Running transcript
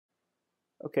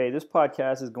Okay, this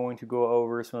podcast is going to go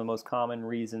over some of the most common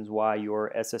reasons why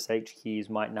your SSH keys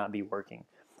might not be working.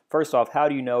 First off, how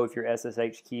do you know if your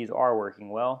SSH keys are working?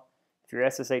 Well, if your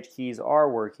SSH keys are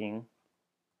working,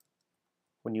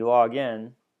 when you log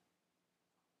in,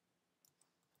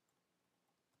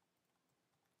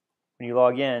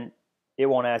 it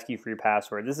won't ask you for your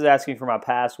password. This is asking for my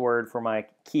password for my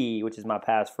key, which is my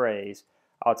passphrase.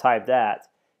 I'll type that.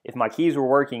 If my keys were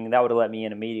working, that would have let me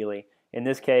in immediately. In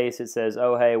this case, it says,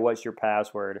 oh, hey, what's your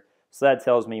password? So that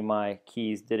tells me my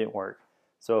keys didn't work.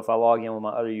 So if I log in with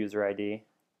my other user ID,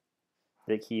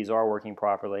 the keys are working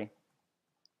properly.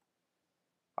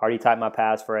 I already typed my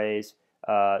passphrase,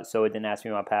 so it didn't ask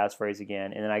me my passphrase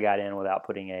again, and then I got in without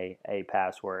putting a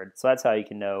password. So that's how you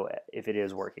can know if it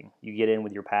is working. You get in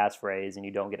with your passphrase and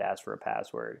you don't get asked for a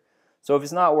password. So if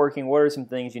it's not working, what are some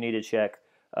things you need to check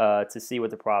to see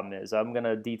what the problem is? I'm going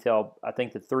to detail, I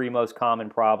think, the 3 most common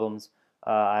problems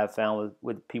I have found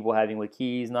with people having with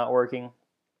keys not working.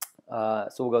 So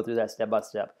we'll go through that step by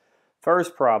step.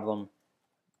 First problem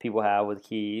people have with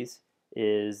keys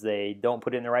is they don't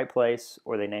put it in the right place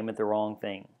or they name it the wrong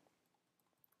thing.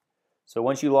 So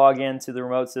once you log into the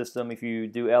remote system, if you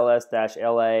do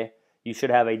ls-la, you should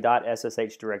have a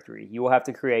 .ssh directory. You will have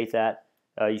to create that.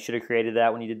 You should have created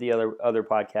that when you did the other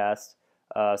podcast.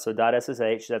 So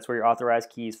 .ssh, that's where your authorized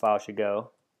keys file should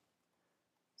go.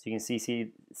 So you can see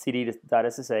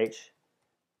cd.ssh,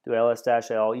 do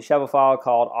ls-l. You should have a file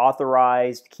called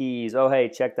authorized keys. Oh, hey,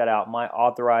 check that out. My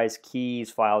authorized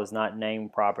keys file is not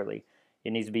named properly.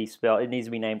 It needs to be spelled. It needs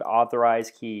to be named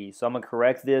authorized keys. So I'm going to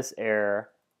correct this error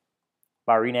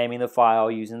by renaming the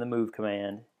file using the move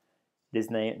command. It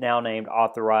is now named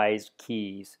authorized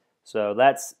keys. So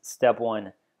that's step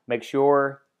 1. Make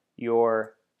sure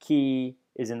your key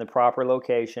is in the proper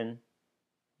location.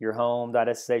 Your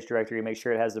home.ssh directory, make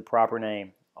sure it has the proper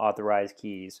name, authorized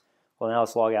keys. Well, now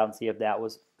let's log out and see if that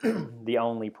was the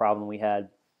only problem we had.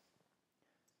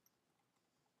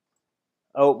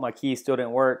 Oh, my key still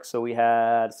didn't work, so we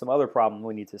had some other problem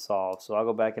we need to solve. So I'll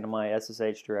go back into my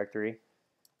SSH directory,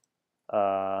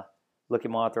 look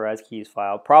at my authorized keys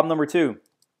file. Problem number 2,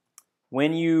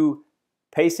 when you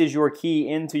pasted your key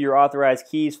into your authorized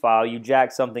keys file, you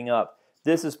jacked something up.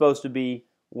 This is supposed to be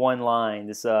one line,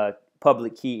 this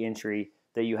public key entry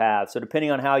that you have. So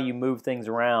depending on how you move things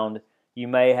around, you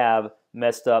may have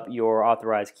messed up your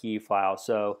authorized key file.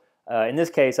 So in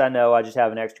this case, I know I just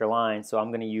have an extra line, so I'm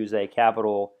going to use a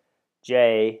capital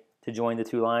J to join the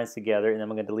 2 lines together, and then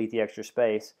I'm going to delete the extra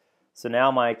space. So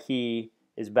now my key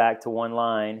is back to one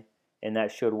line, and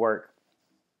that should work.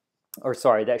 Or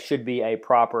sorry, that should be a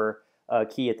proper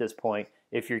key at this point.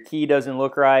 If your key doesn't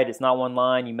look right, it's not one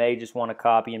line, you may just want to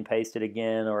copy and paste it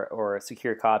again, or a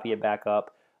secure copy it back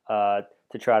up to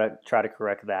try to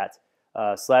correct that.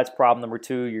 So that's problem number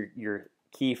 2. Your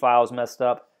key file is messed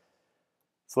up.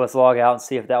 So let's log out and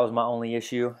see if that was my only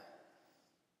issue,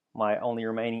 my only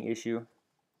remaining issue.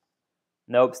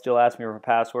 Nope, still asks me for a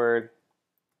password.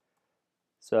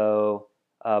 So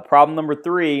problem number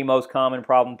 3, most common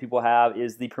problem people have,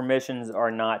 is the permissions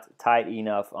are not tight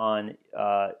enough on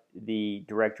the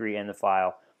directory and the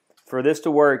file. For this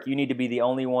to work, you need to be the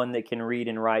only one that can read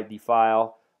and write the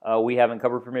file. We haven't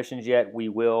covered permissions yet. We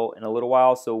will in a little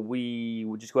while, so we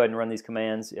will just go ahead and run these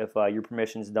commands if your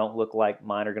permissions don't look like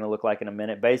mine are going to look like in a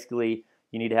minute. Basically,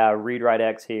 you need to have read write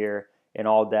x here and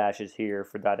all dashes here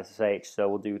for .ssh. So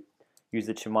we'll use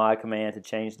the chmod command to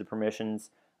change the permissions.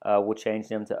 We'll change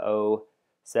them to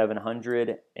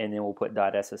 0700, and then we'll put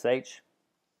 .ssh.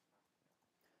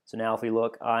 So now if we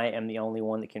look, I am the only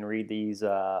one that can read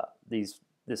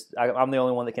I'm the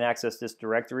only one that can access this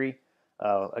directory.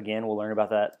 Again, we'll learn about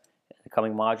that in the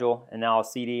coming module. And now I'll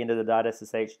cd into the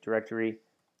 .ssh directory,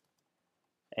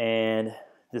 and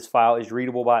this file is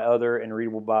readable by other and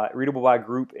readable by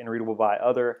group and readable by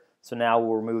other. So now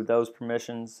we'll remove those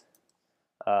permissions.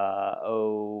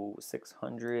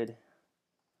 0600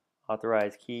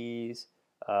 authorized keys.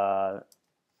 So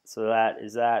that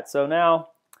is that. So now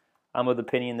I'm of the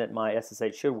opinion that my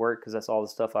SSH should work, because that's all the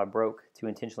stuff I broke to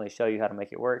intentionally show you how to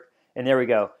make it work. And there we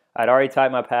go. I'd already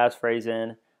typed my passphrase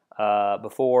in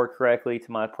before correctly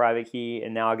to my private key,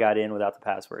 and now I got in without the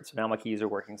password. So now my keys are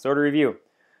working. So to review,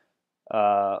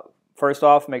 first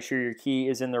off, make sure your key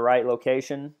is in the right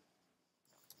location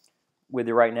with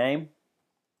the right name.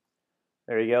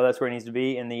 There you go. That's where it needs to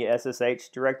be, in the SSH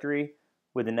directory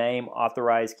with the name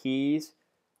authorized keys.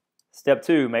 Step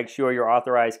 2, make sure your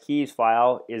authorized keys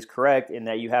file is correct in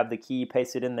that you have the key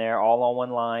pasted in there all on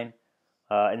one line.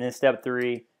 And then step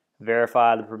 3,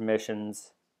 verify the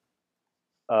permissions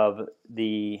of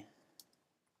the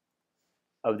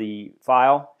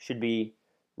file should be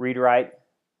read write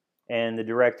and the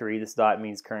directory, this dot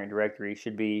means current directory,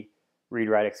 should be read,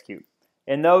 write, execute.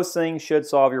 And those things should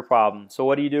solve your problem. So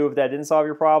what do you do if that didn't solve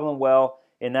your problem? Well,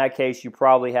 in that case, you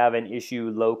probably have an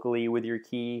issue locally with your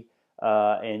key,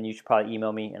 and you should probably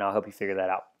email me, and I'll help you figure that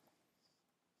out.